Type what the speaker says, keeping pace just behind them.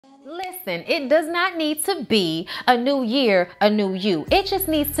Listen, it does not need to be a new year, a new you. It just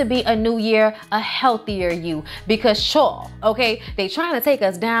needs to be a new year, a healthier you. Because sure, okay, they trying to take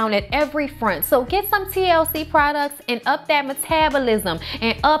us down at every front. So get some TLC products and up that metabolism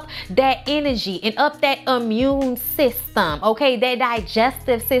and up that energy and up that immune system, okay, that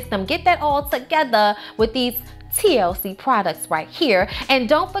digestive system. Get that all together with these TLC products right here. And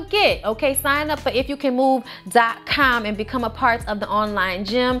don't forget, okay, sign up for ifyoucanmove.com and become a part of the online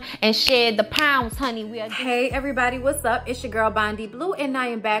gym and shed the pounds, honey. Hey everybody, what's up? It's your girl Bondi Blue, and I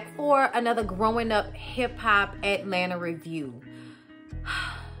am back for another Growing Up Hip Hop Atlanta review.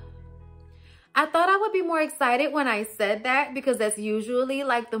 I thought I would be more excited when I said that, because that's usually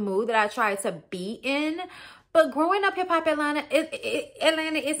like the mood that I try to be in. But Growing Up Hip Hop Atlanta,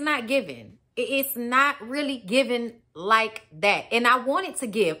 Atlanta is not given. It's not really given like that. And I want it to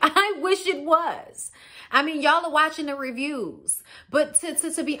give. I wish it was. I mean, y'all are watching the reviews. But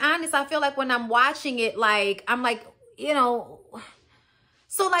to be honest, I feel like when I'm watching it, like, I'm like, you know...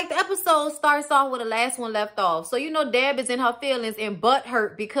 So, like, the episode starts off where the last one left off. So, you know, Deb is in her feelings and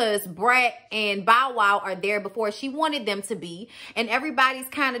butthurt because Brat and Bow Wow are there before she wanted them to be. And everybody's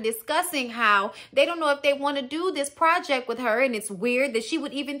kind of discussing how they don't know if they want to do this project with her. And it's weird that she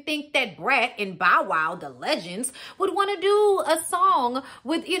would even think that Brat and Bow Wow, the legends, would want to do a song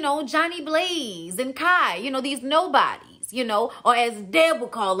with, you know, Johnny Blaze and Kai, you know, these nobodies. You know, or as Deb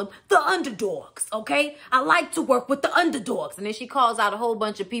would call them, the underdogs, okay? I like to work with the underdogs. And then she calls out a whole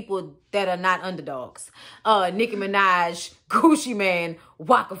bunch of people that are not underdogs. Nicki Minaj, Gucci Man,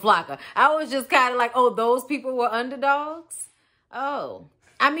 Waka Flocka. I was just kind of like, oh, those people were underdogs? Oh.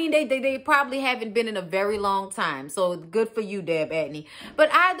 I mean, they probably haven't been in a very long time. So good for you, Deb Atney. But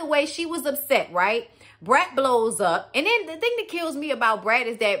either way, she was upset, right? Brat blows up. And then the thing that kills me about Brat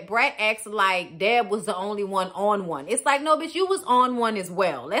is that Brat acts like Deb was the only one on one. It's like, no, bitch, you was on one as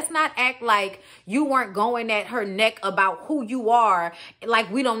well. Let's not act like you weren't going at her neck about who you are,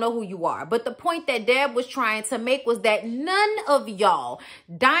 like we don't know who you are. But the point that Deb was trying to make was that none of y'all,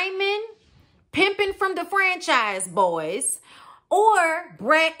 Diamond, Pimpin' from the Franchise Boys, or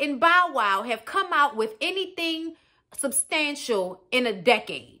Brat and Bow Wow have come out with anything substantial in a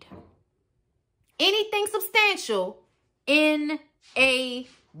decade. Anything substantial in a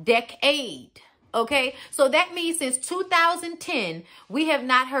decade, okay? So that means since 2010, we have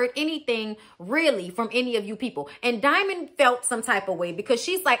not heard anything really from any of you people. And Diamond felt some type of way because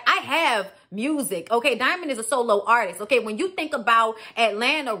she's like, I have music, okay? Diamond is a solo artist, okay? When you think about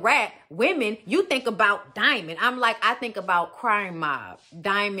Atlanta rap women, you think about Diamond. I'm like, I think about Crime Mob,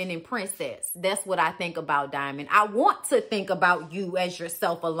 Diamond and Princess. That's what I think about Diamond. I want to think about you as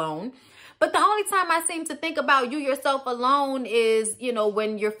yourself alone. But the only time I seem to think about you yourself alone is, you know,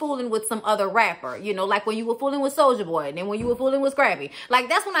 when you're fooling with some other rapper. You know, like when you were fooling with Soulja Boy and then when you were fooling with Scrappy. Like,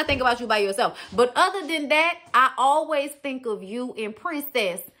 that's when I think about you by yourself. But other than that, I always think of you and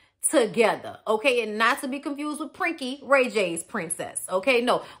Princess together, okay? And not to be confused with Prinky, Ray J's Princess, okay?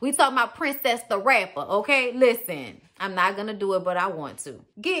 No, we talking about Princess the rapper, okay? Listen, I'm not gonna do it, but I want to.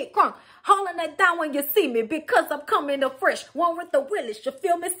 Get crunk, holding that down when you see me because I'm coming up fresh. One with the willish, you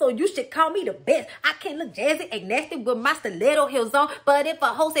feel me? So you should call me the best. I can't look jazzy and nasty with my stiletto heels on, but if a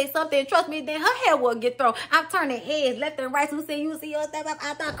hoe say something, trust me, then her hair will get thrown. I'm turning heads left and right, so say you see your step up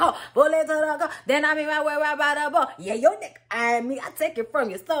out the car. Bullet to the car, then I'm in my way right by the ball. Yeah, your neck, I mean, I take it from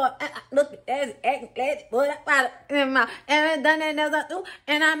you. So look at that, acting glad, but I find it in my, and done that as I do,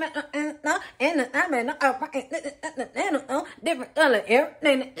 and I'm in different color air,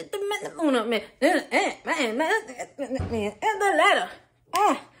 and the letter.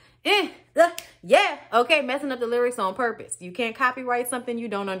 Yeah, okay, messing up the lyrics on purpose. You can't copyright something you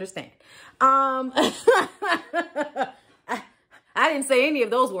don't understand. I didn't say any of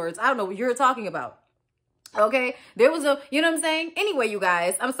those words. I don't know what you're talking about. Okay, there was a, you know what I'm saying? Anyway, you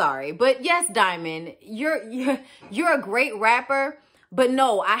guys, I'm sorry. But yes, Diamond, you're a great rapper. But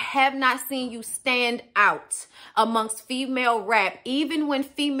no, I have not seen you stand out amongst female rap, even when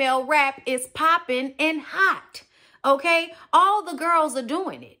female rap is popping and hot. Okay, all the girls are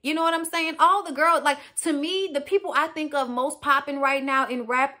doing it. You know what I'm saying? All the girls, like, to me, the people I think of most popping right now in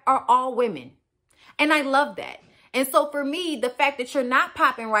rap are all women. And I love that. And so for me, the fact that you're not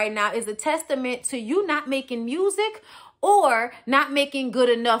popping right now is a testament to you not making music or not making good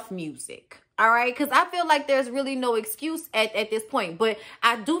enough music. All right, because I feel like there's really no excuse at this point. But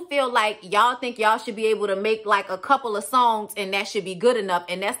I do feel like y'all think y'all should be able to make like a couple of songs and that should be good enough.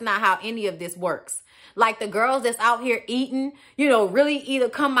 And that's not how any of this works. Like the girls that's out here eating, you know, really either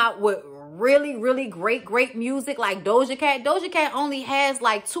come out with really, really great music like Doja Cat. Doja Cat only has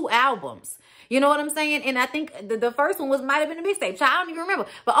like 2 albums. You know what I'm saying? And I think the first one might have been a mixtape. Child, I don't even remember.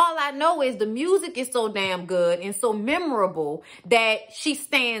 But all I know is the music is so damn good and so memorable that she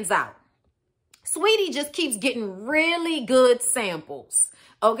stands out. Sweetie just keeps getting really good samples.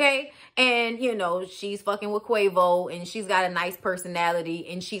 Okay. And, you know, she's fucking with Quavo and she's got a nice personality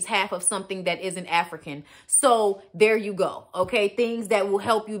and she's half of something that isn't African. So there you go. Okay. Things that will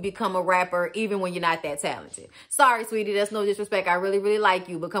help you become a rapper even when you're not that talented. Sorry, sweetie. That's no disrespect. I really, really like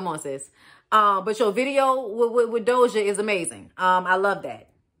you, but come on, sis. But your video with Doja is amazing. I love that.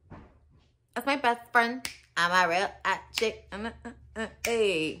 That's my best friend. I'm a real chick.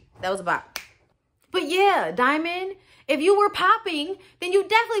 Hey, that was a bop. But yeah, Diamond, if you were popping, then you'd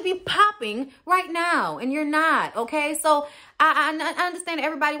definitely be popping right now. And you're not, okay? So I understand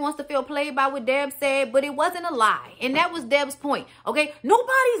everybody wants to feel played by what Deb said, but it wasn't a lie. And that was Deb's point, okay?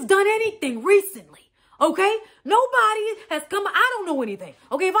 Nobody's done anything recently, okay? Nobody has come. I don't know anything,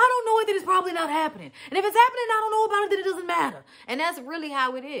 okay? If I don't know it, then it's probably not happening. And if it's happening, I don't know about it, then it doesn't matter. And that's really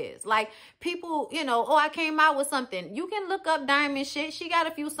how it is. Like, people, you know, oh, I came out with something. You can look up Diamond shit. She got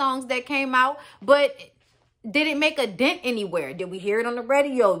a few songs that came out, but did it make a dent anywhere? Did we hear it on the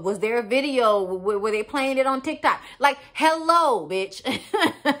radio? Was there a video? Were they playing it on TikTok? Like, hello, bitch.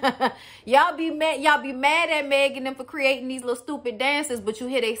 Y'all be mad at Meg and them for creating these little stupid dances, but you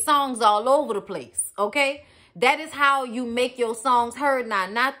hear their songs all over the place, okay? That is how you make your songs heard now,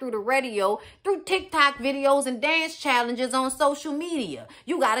 not through the radio, through TikTok videos and dance challenges on social media.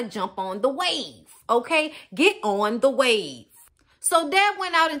 You got to jump on the wave, okay? Get on the wave. So Deb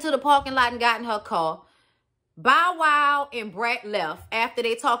went out into the parking lot and got in her car. Bow Wow and Brat left after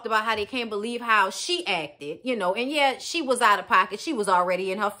they talked about how they can't believe how she acted, you know, and yeah, she was out of pocket. She was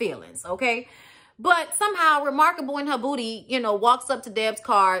already in her feelings, okay? But somehow Remarkable in her booty, you know, walks up to Deb's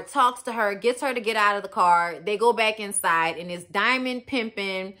car, talks to her, gets her to get out of the car. They go back inside and it's Diamond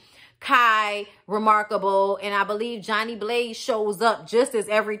pimping, Kai, Remarkable, and I believe Johnny Blaze shows up just as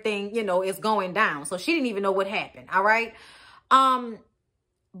everything, you know, is going down. So she didn't even know what happened, all right?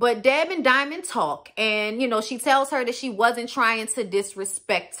 But Deb and Diamond talk and, you know, she tells her that she wasn't trying to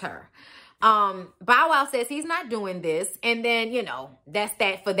disrespect her. Bow Wow says he's not doing this. And then, you know, that's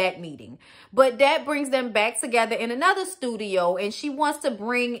that for that meeting. But Deb brings them back together in another studio and she wants to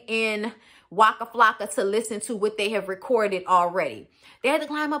bring in Waka Flocka to listen to what they have recorded already. They had to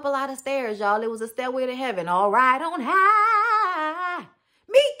climb up a lot of stairs, y'all. It was a stairway to heaven. All right on high.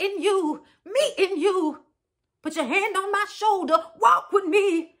 Me and you. Put your hand on my shoulder. Walk with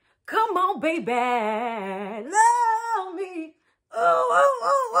me. Come on, baby. Love me. Oh.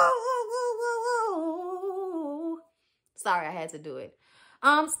 Sorry, I had to do it.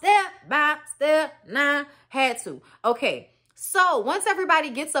 Step by step, now had to. Okay, so once everybody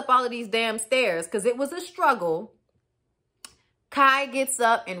gets up all of these damn stairs, because it was a struggle, Kai gets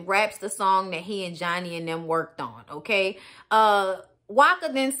up and raps the song that he and Johnny and them worked on, okay? Waka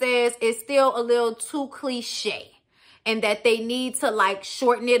then says it's still a little too cliche and that they need to like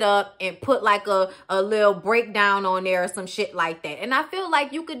shorten it up and put like a little breakdown on there or some shit like that. And I feel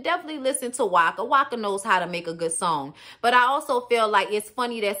like you could definitely listen to Waka. Waka knows how to make a good song. But I also feel like it's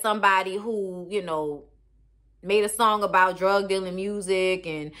funny that somebody who, you know, made a song about drug dealing music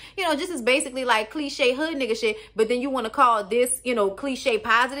and, you know, just is basically like cliche hood nigga shit. But then you want to call this, you know, cliche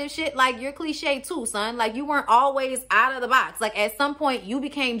positive shit. Like, you're cliche too, son. Like, you weren't always out of the box. Like, at some point you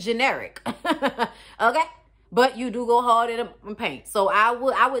became generic. Okay? But you do go hard in the paint. So I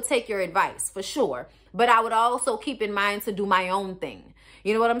would take your advice for sure. But I would also keep in mind to do my own thing.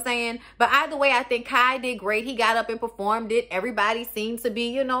 You know what I'm saying? But either way, I think Kai did great. He got up and performed it. Everybody seems to be,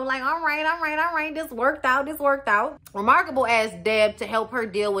 you know, like, all right. This worked out. Remarkable asked Deb to help her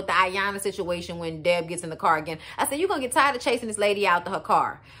deal with the Ayanna situation when Deb gets in the car again. I said, you're going to get tired of chasing this lady out to her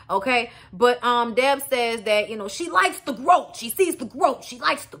car. Okay? But Deb says that, you know, she likes the growth. She sees the growth. She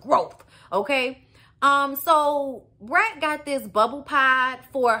likes the growth. Okay? So Brat got this bubble pod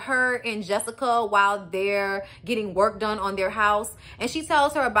for her and Jessica while they're getting work done on their house. And she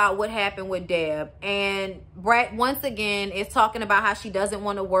tells her about what happened with Deb. And Brat, once again, is talking about how she doesn't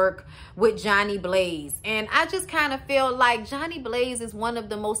want to work with Johnny Blaze. And I just kind of feel like Johnny Blaze is one of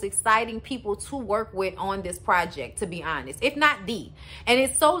the most exciting people to work with on this project, to be honest, if not the. And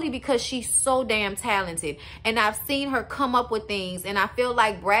it's solely because she's so damn talented. And I've seen her come up with things. And I feel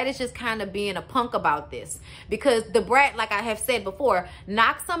like Brat is just kind of being a punk about this, because the brat, like I have said before,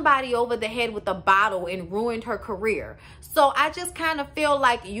 knocked somebody over the head with a bottle and ruined her career. So I just kind of feel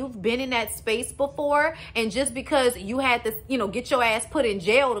like you've been in that space before, and just because you had to, you know, get your ass put in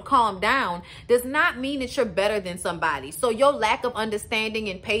jail to calm down does not mean that you're better than somebody. So your lack of understanding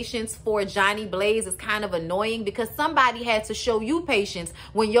and patience for Johnny Blaze is kind of annoying, because somebody had to show you patience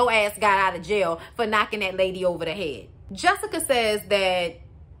when your ass got out of jail for knocking that lady over the head. Jessica says that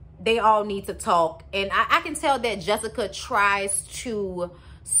they all need to talk, and I can tell that Jessica tries to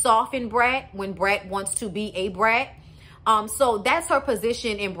soften Brat when Brat wants to be a brat. So that's her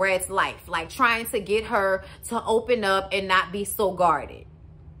position in Brat's life, like trying to get her to open up and not be so guarded.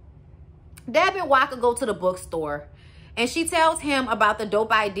 Deb and Waka go to the bookstore, and she tells him about the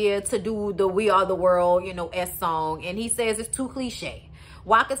dope idea to do the We Are the World, you know, S song, and he says it's too cliche.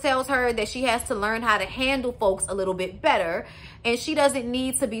 Waka tells her that she has to learn how to handle folks a little bit better, and she doesn't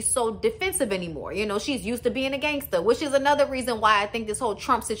need to be so defensive anymore. You know, she's used to being a gangster, which is another reason why I think this whole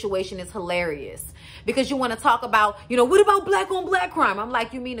Trump situation is hilarious. Because you want to talk about, you know, what about black on black crime? I'm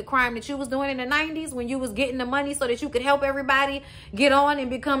like, you mean the crime that you was doing in the 90s when you was getting the money so that you could help everybody get on and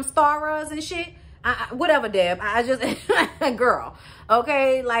become stars and shit? Whatever, Deb. I just, girl,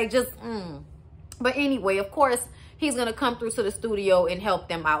 okay? Like, just, But anyway, of course, he's going to come through to the studio and help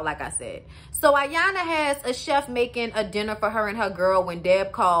them out, like I said. So Ayanna has a chef making a dinner for her and her girl when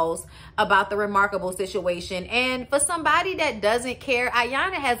Deb calls about the Remarkable situation. And for somebody that doesn't care,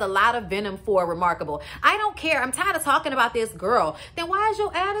 Ayanna has a lot of venom for Remarkable. I don't care. I'm tired of talking about this girl. Then why is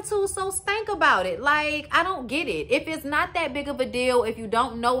your attitude so stank about it? Like, I don't get it. If it's not that big of a deal, if you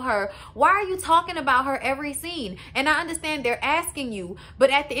don't know her, why are you talking about her every scene? And I understand they're asking you, but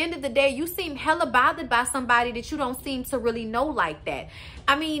at the end of the day, you seem hella bothered by somebody that you don't seem to really know like that.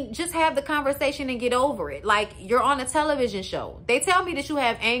 I mean, just have the conversation and get over it. Like, you're on a television show. They tell me that you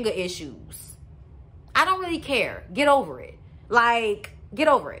have anger issues. I don't really care. Get over it. Like, get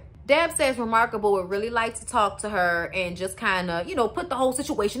over it. Deb says Remarkable would really like to talk to her and just kind of, you know, put the whole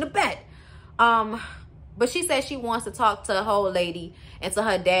situation to bed. But she says she wants to talk to her whole lady and to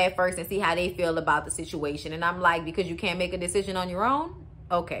her dad first and see how they feel about the situation. And I'm like, because you can't make a decision on your own?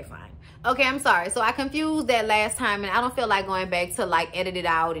 Okay, fine. Okay, I'm sorry. So I confused that last time, and I don't feel like going back to like edit it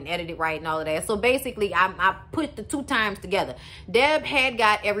out and edit it right and all of that. So basically, I put the 2 times together. Deb had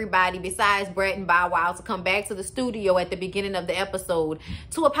got everybody besides Brett and Bow Wow to come back to the studio at the beginning of the episode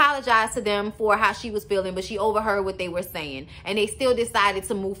to apologize to them for how she was feeling, but she overheard what they were saying, and they still decided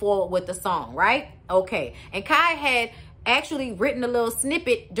to move forward with the song, right? Okay. And Kai had actually written a little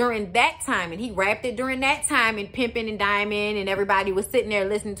snippet during that time, and he rapped it during that time, and Pimpin' and Diamond and everybody was sitting there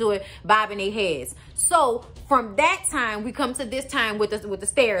listening to it, bobbing their heads. So from that time, we come to this time with the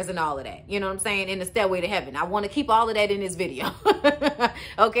stairs and all of that, you know what I'm saying, in the Stairway to Heaven. I want to keep all of that in this video.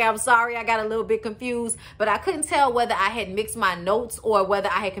 Okay, I'm sorry, I got a little bit confused, but I couldn't tell whether I had mixed my notes or whether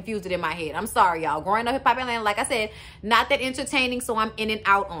I had confused it in my head. I'm sorry, y'all. Growing up hip-hop Atlanta, like I said, not that entertaining, so I'm in and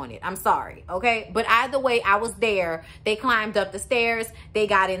out on it. I'm sorry, okay? But either way, I was there. They climbed up the stairs. They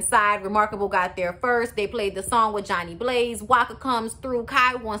got inside. Remarkable got there first. They played the song with Johnny Blaze. Waka comes through.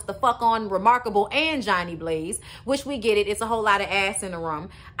 Kai wants to fuck on Remarkable and Johnny Blaze, which we get it. It's a whole lot of ass in the room.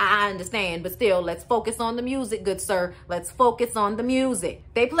 I understand, but still, let's focus on the music, good sir. Let's focus on the music.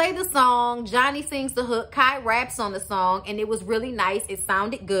 They play the song. Johnny sings the hook. Kai raps on the song, and it was really nice. It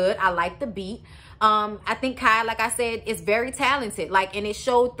sounded good. I like the beat. I think Kai, like I said, is very talented. Like, and it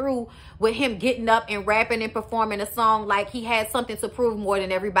showed through with him getting up and rapping and performing a song. Like, he had something to prove more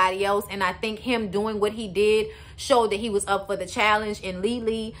than everybody else. And I think him doing what he did showed that he was up for the challenge. And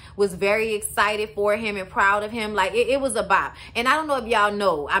Lily was very excited for him and proud of him. Like, it was a bop. And I don't know if y'all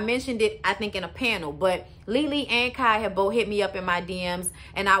know, I mentioned it, I think, in a panel, but Lily and Kai have both hit me up in my DMs,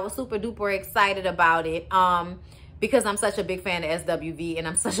 and I was super duper excited about it. Because I'm such a big fan of SWV, and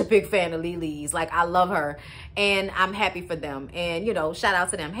I'm such a big fan of Lily's. Like, I love her, and I'm happy for them. And, you know, shout out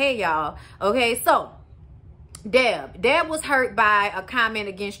to them. Hey, y'all. Okay, so Deb was hurt by a comment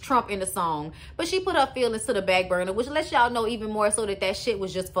against Trump in the song, but she put her feelings to the back burner, which lets y'all know even more so that shit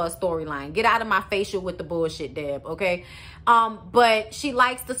was just for a storyline. Get out of my facial with the bullshit, Deb, okay? But she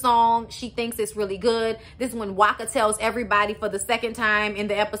likes the song. She thinks it's really good. This is when Waka tells everybody for the second time in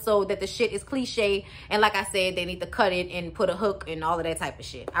the episode that the shit is cliche, and like I said, they need to cut it and put a hook and all of that type of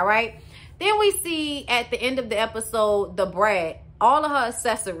shit, all right? Then we see at the end of the episode, the brat, all of her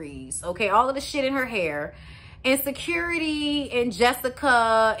accessories, okay, all of the shit in her hair, and Security and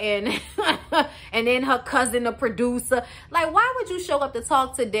Jessica and and then her cousin, the producer. Like, why would you show up to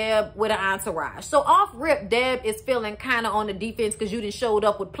talk to Deb with an entourage? So off rip, Deb is feeling kind of on the defense because you done showed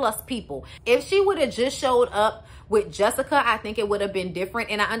up with plus people. If she would have just showed up With Jessica, I think it would have been different.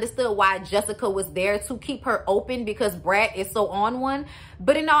 And I understood why Jessica was there, to keep her open, because Brat is so on one.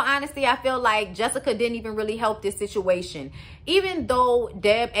 But in all honesty, I feel like Jessica didn't even really help this situation. Even though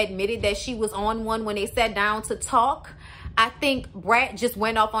Deb admitted that she was on one when they sat down to talk, I think Brat just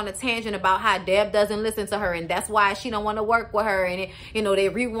went off on a tangent about how Deb doesn't listen to her, and that's why she don't want to work with her. And you know, they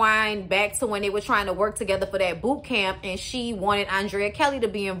rewind back to when they were trying to work together for that boot camp, and she wanted Andrea Kelly to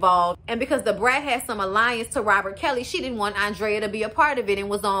be involved. And because the Brat had some alliance to Robert Kelly, she didn't want Andrea to be a part of it and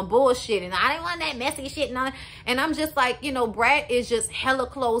was on bullshit. And I didn't want that messy shit. And I'm just like, you know, Brat is just hella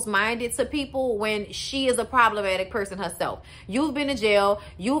closed-minded to people when she is a problematic person herself. You've been to jail.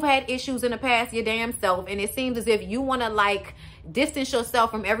 You've had issues in the past your damn self. And it seems as if you want to like distance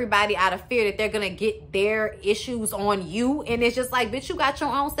yourself from everybody out of fear that they're gonna get their issues on you. And it's just like, bitch, you got your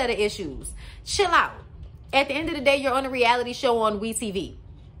own set of issues. Chill out. At the end of the day, you're on a reality show on WeTV.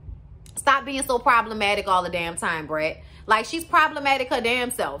 Stop being so problematic all the damn time, Brat. Like, she's problematic her damn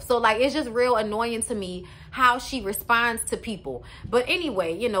self. So like, it's just real annoying to me how she responds to people. But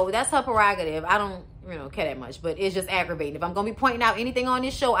anyway, you know, that's her prerogative. I don't, you know, care that much, but it's just aggravating. If I'm gonna be pointing out anything on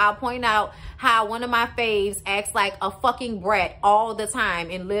this show, I'll point out how one of my faves acts like a fucking brat all the time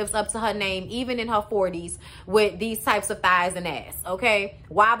and lives up to her name, even in her 40s, with these types of thighs and ass, okay?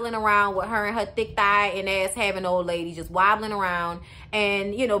 Wobbling around with her and her thick thigh and ass having old lady, just wobbling around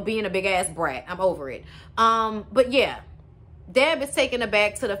and, you know, being a big ass brat. I'm over it. But yeah, Deb is taken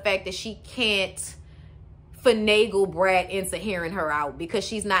aback to the fact that she can't finagle Brat into hearing her out because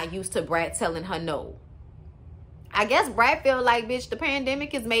she's not used to Brat telling her no. I guess Brat feel like, bitch, the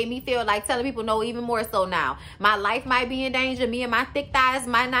pandemic has made me feel like telling people no even more so now. My life might be in danger. Me and my thick thighs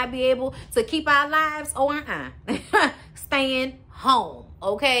might not be able to keep our lives. Oh, staying home.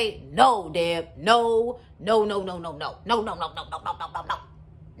 Okay? No, Deb. No. No, no, no, no, no. No, no, no, no, no, no, no, no, no.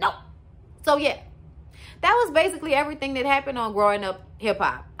 No. So, yeah. That was basically everything that happened on Growing Up Hip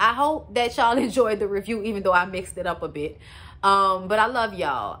Hop. I hope that y'all enjoyed the review, even though I mixed it up a bit. But I love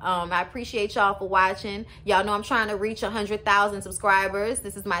y'all. I appreciate y'all for watching. Y'all know I'm trying to reach 100,000 subscribers.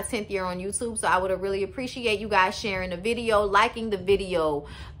 This is my 10th year on YouTube, so I would really appreciate you guys sharing the video, liking the video,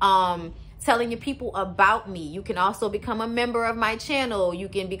 telling your people about me. You can also become a member of my channel. You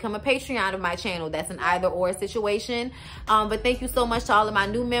can become a Patreon of my channel. That's an either or situation. But thank you so much to all of my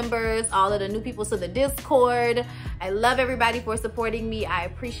new members, all of the new people to the Discord. I love everybody for supporting me. I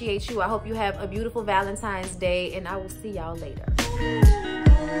appreciate you. I hope you have a beautiful Valentine's Day, and I will see y'all later.